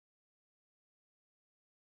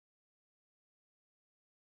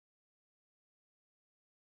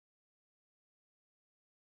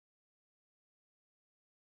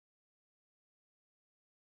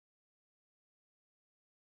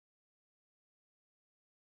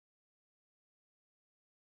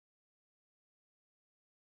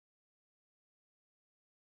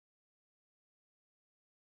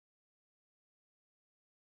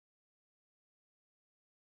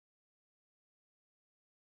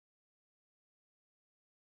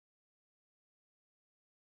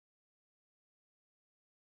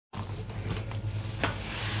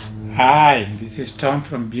Hi, this is Tom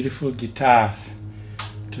from Beautiful Guitars.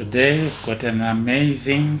 Today I've got an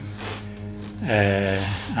amazing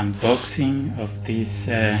unboxing of this,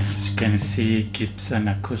 as you can see, Gibson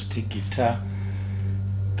acoustic guitar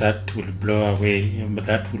that will blow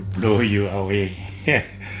you away.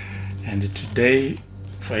 And today,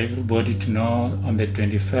 for everybody to know, on the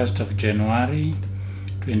 21st of January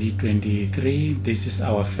 2023, this is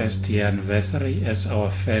our first year anniversary, as our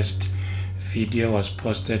first video was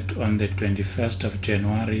posted on the 21st of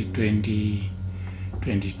January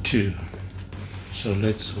 2022. So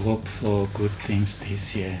let's hope for good things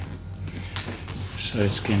this year. So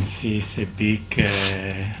as you can see, it's a big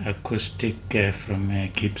acoustic from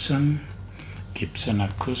Gibson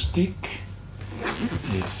Acoustic.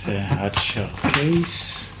 It's a hard shell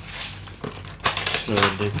case. So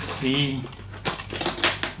let's see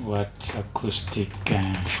what acoustic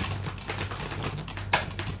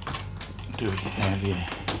do we have here.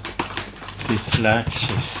 This latch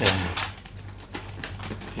is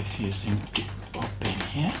refusing to open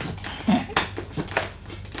here.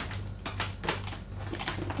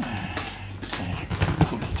 So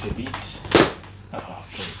pull it a bit. Oh,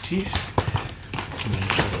 there it is.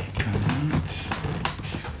 Eventually come out.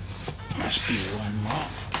 Must be one more.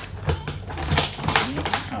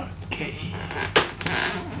 Okay.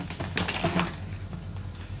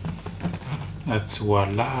 That's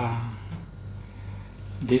voila.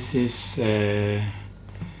 This is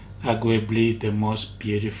arguably the most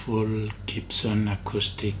beautiful Gibson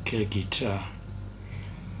acoustic guitar,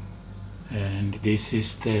 and this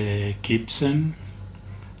is the Gibson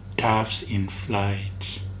Doves in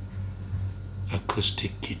Flight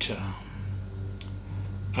acoustic guitar.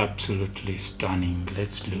 Absolutely stunning.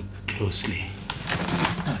 Let's look closely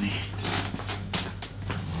on it.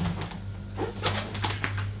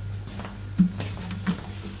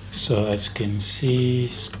 So as you can see,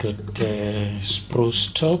 it's got a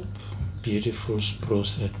spruce top, beautiful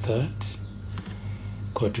spruce at that.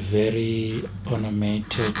 Got very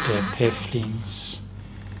ornamented purflings,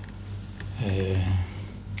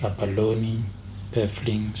 abalone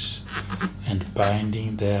purflings, and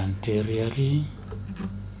binding there anteriorly.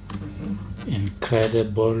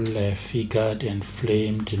 Incredible figured and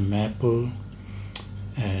flamed maple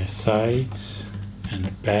sides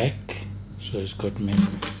and back. So it's got you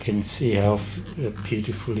can see how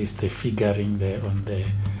beautiful is the figuring there on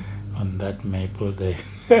that maple there.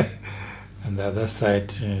 And the other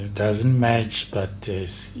side doesn't match, but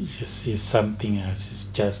it's something else. It's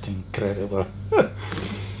just incredible.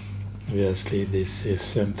 Obviously, this is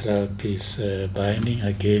central piece binding.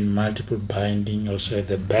 Again, multiple binding also at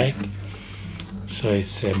the back. So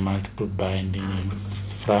it's a multiple binding in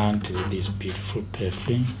front with this beautiful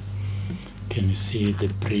purfling. Can you see the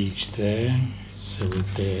bridge there? So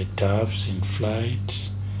with the doves in flight,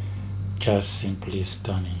 just simply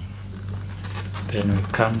stunning. Then we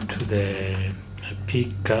come to the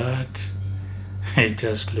pick guard.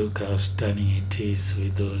 Just look how stunning it is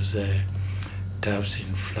with those doves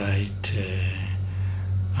in flight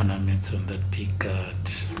ornaments on that pick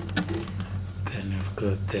guard. Then we've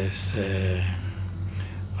got this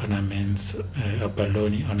ornaments,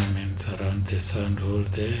 abalone ornaments around the sound hole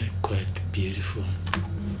there, quite beautiful.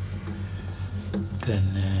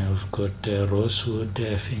 Then we've got rosewood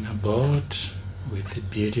fingerboard with the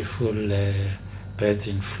beautiful birds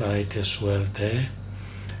in flight as well there.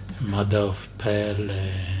 Mother of pearl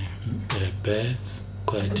birds,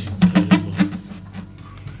 quite incredible.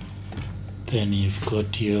 Then you've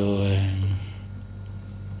got your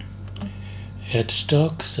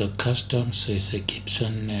headstock, so custom, so it's a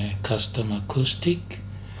Gibson custom acoustic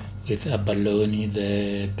with abalone,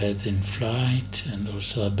 the birds in flight, and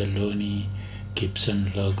also abalone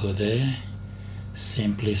Gibson logo there.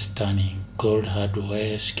 Simply stunning. Gold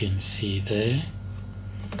hardware, as you can see there.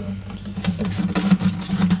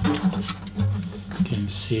 You can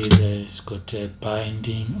see there it's got a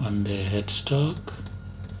binding on the headstock.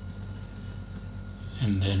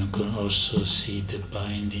 And then you can also see the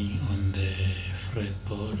binding on the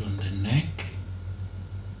fretboard on the neck.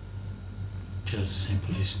 Just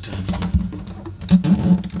simply stunning.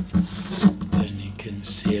 Then you can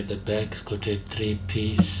see at the back it's got a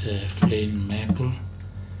 3-piece flame maple.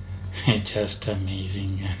 Just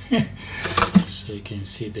amazing. So you can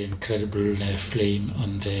see the incredible flame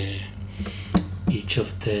on each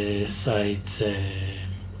of the sides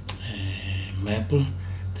maple.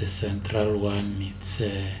 The central one,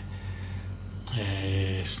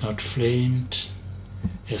 it's not flamed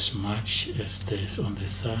as much as this on the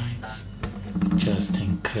sides. Just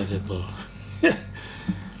incredible.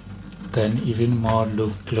 Then even more,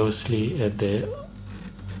 look closely at the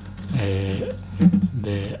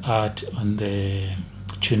the art on the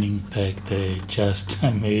tuning peg, they're just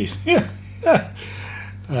amazing.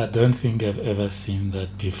 I don't think I've ever seen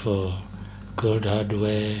that before. Gold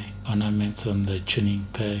hardware, ornaments on the tuning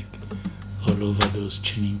peg, all over those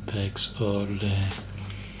tuning pegs, all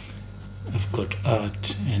I've got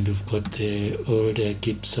art, and we've got the old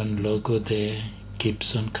Gibson logo there,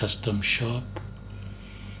 Gibson custom shop.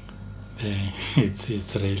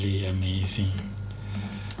 It's really amazing.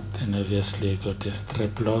 Then obviously I got a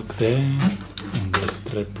strap lock there, and the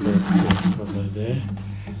strap lock over there.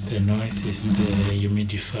 The noise is the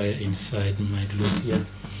humidifier inside my luthier.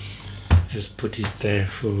 Just put it there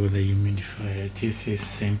for the humidifier. This is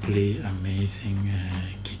simply amazing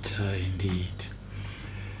guitar indeed.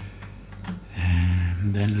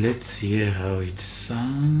 And then let's hear how it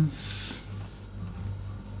sounds.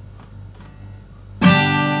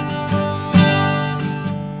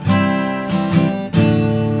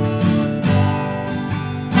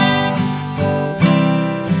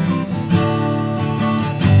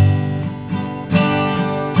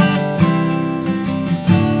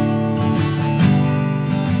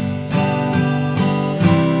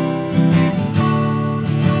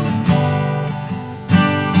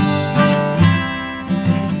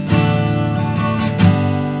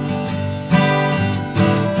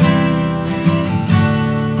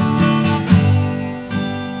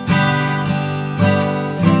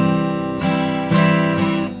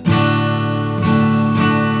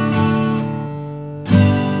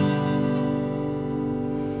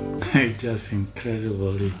 It's just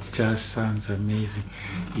incredible. It just sounds amazing.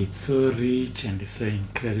 It's so rich and it's so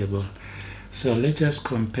incredible. So let's just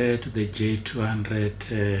compare to the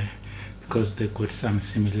J200 because they've got some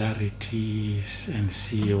similarities, and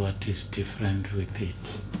see what is different with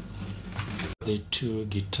it. The two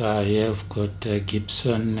guitar here, I've got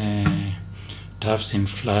Gibson Doves in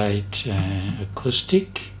Flight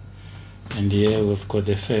Acoustic, and here we've got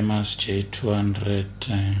the famous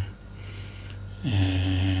J200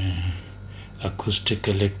 Acoustic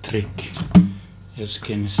Electric. As you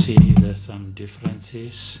can see, there's some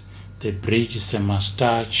differences. The bridge is a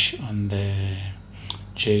mustache on the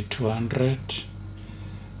J200.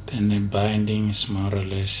 Then the binding is more or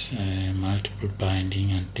less multiple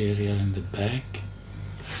binding anterior in the back,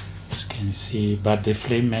 as you can see, but the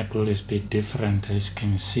flame maple is a bit different. As you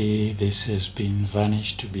can see, this has been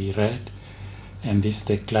varnished to be red, and this is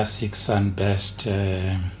the classic sunburst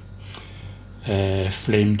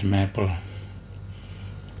flamed maple.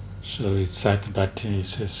 So it's that, but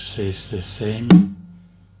it's the same,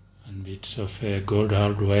 and bits of gold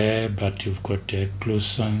hardware, but you've got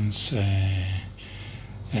Gibson's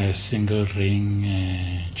single ring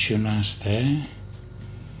tuners there,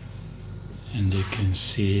 and you can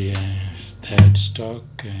see the headstock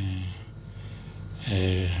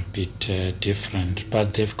a bit different,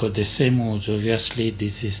 but they've got the same woods. Obviously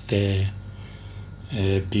this is the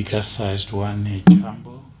bigger sized one, a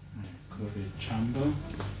jumbo, called a jumbo.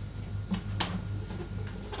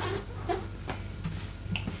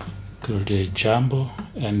 Called a jumbo,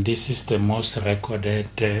 and this is the most recorded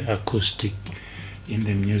acoustic in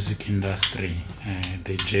the music industry,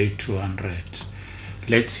 the J200.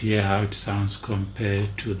 Let's hear how it sounds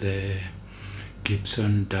compared to the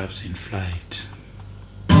Gibson Doves in Flight.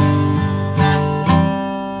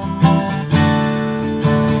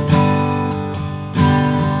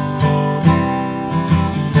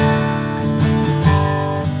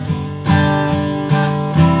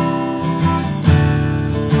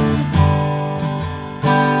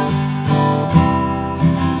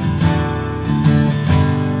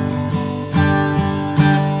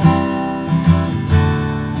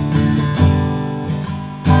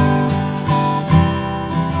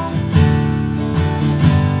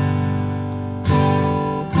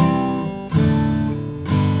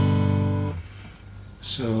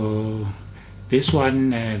 So this one,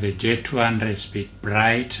 the J200, is a bit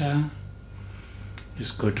brighter.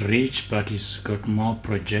 It's got rich, but it's got more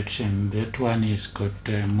projection. That one is got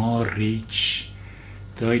more rich,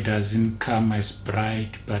 though it doesn't come as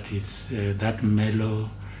bright, but it's that mellow,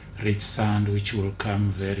 rich sound which will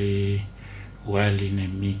come very well in a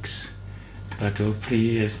mix. But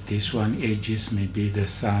hopefully as this one ages, maybe the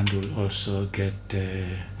sound will also get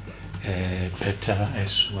better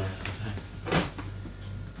as well.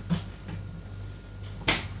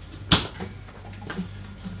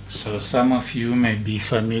 So some of you may be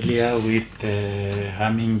familiar with the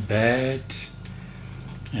Hummingbird,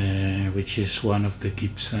 which is one of the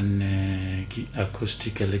Gibson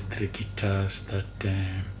acoustic electric guitars that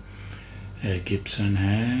Gibson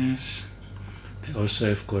has. They also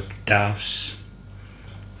have got Doves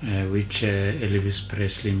which Elvis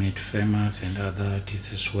Presley made famous and other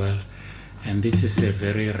artists as well. And this is a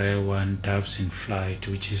very rare one, Doves in Flight,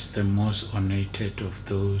 which is the most ornated of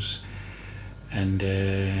those. And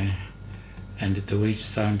the way it's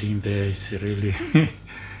sounding there is really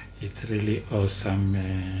it's really awesome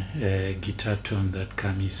guitar tone that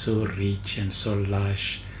comes, so rich and so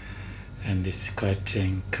lush, and it's quite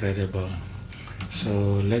incredible.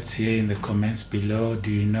 So let's hear in the comments below,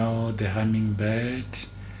 do you know the Hummingbird,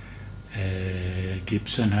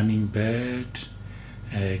 Gibson Hummingbird,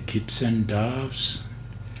 Gibson Doves?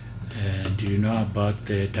 Do you know about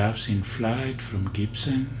the Doves in Flight from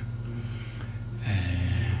Gibson?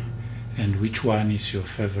 And which one is your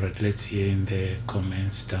favorite? Let's hear in the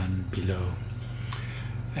comments down below.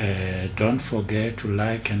 Don't forget to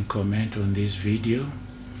like and comment on this video.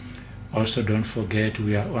 Also, don't forget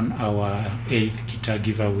we are on our 8th guitar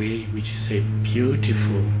giveaway, which is a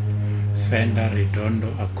beautiful Fender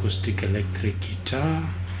Redondo acoustic electric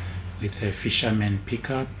guitar with a Fisherman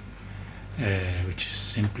pickup, which is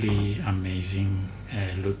simply amazing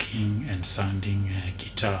looking and sounding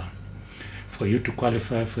guitar. For you to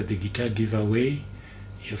qualify for the guitar giveaway,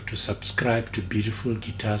 you have to subscribe to Beautiful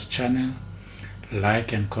Guitars channel,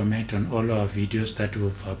 like and comment on all our videos that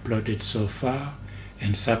we've uploaded so far,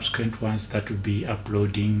 and subsequent ones that will be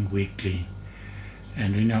uploading weekly.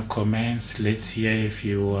 And in your comments, let's hear if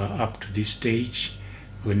you are up to this stage.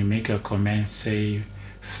 When you make a comment, say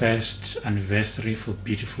first anniversary for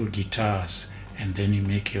Beautiful Guitars, and then you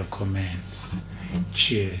make your comments.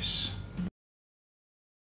 Cheers.